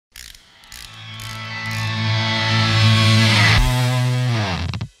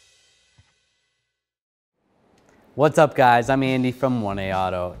What's up guys, I'm Andy from 1A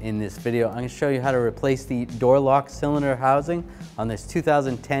Auto. In this video, I'm going to show you how to replace the door lock cylinder housing on this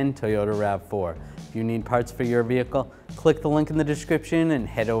 2010 Toyota RAV4. If you need parts for your vehicle, click the link in the description and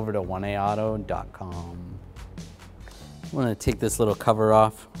head over to 1aauto.com. I'm going to take this little cover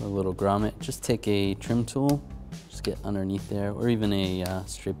off, a little grommet. Just take a trim tool, just get underneath there, or even a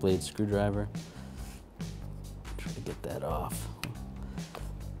straight blade screwdriver. Try to get that off.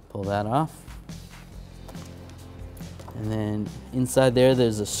 Pull that off. And then inside there's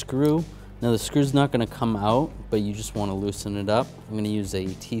a screw. Now the screw's not going to come out, but you just want to loosen it up. I'm going to use a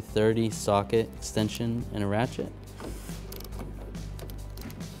T30 socket extension and a ratchet.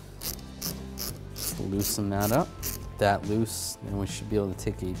 Just loosen that up. That loose, and we should be able to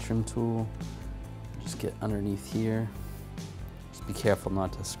take a trim tool, just get underneath here. Just be careful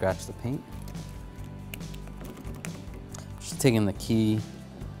not to scratch the paint. Just taking the key,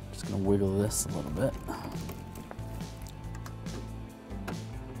 just going to wiggle this a little bit.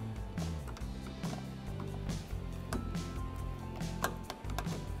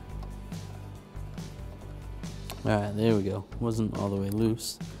 All right, there we go. Wasn't all the way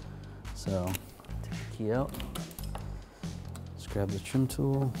loose. So take the key out. Just grab the trim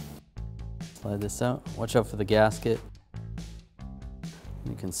tool, slide this out. Watch out for the gasket.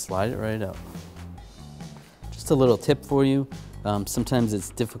 You can slide it right out. Just a little tip for you. Sometimes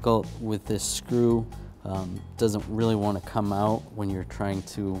it's difficult with this screw. Doesn't really want to come out when you're trying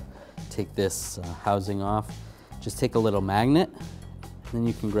to take this housing off. Just take a little magnet, and then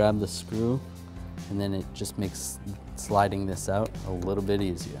you can grab the screw, and then it just makes sliding this out a little bit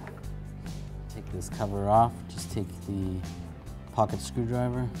easier. Take this cover off, just take the pocket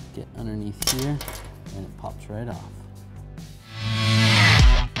screwdriver, get underneath here, and it pops right off.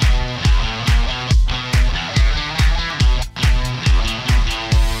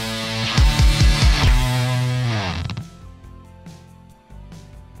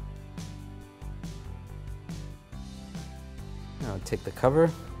 Now take the cover.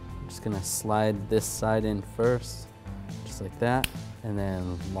 I'm just gonna slide this side in first, just like that, and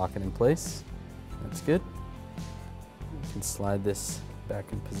then lock it in place. That's good. You can slide this back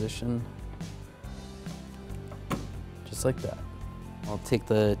in position, just like that. I'll take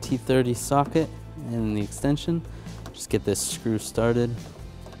the T30 socket and the extension, just get this screw started,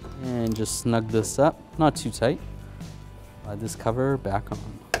 and just snug this up, not too tight. Slide this cover back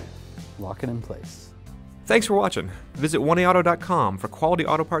on, lock it in place. Thanks for watching. Visit 1aauto.com for quality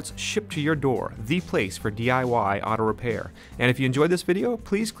auto parts shipped to your door, the place for DIY auto repair. And if you enjoyed this video,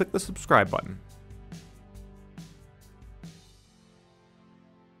 please click the subscribe button.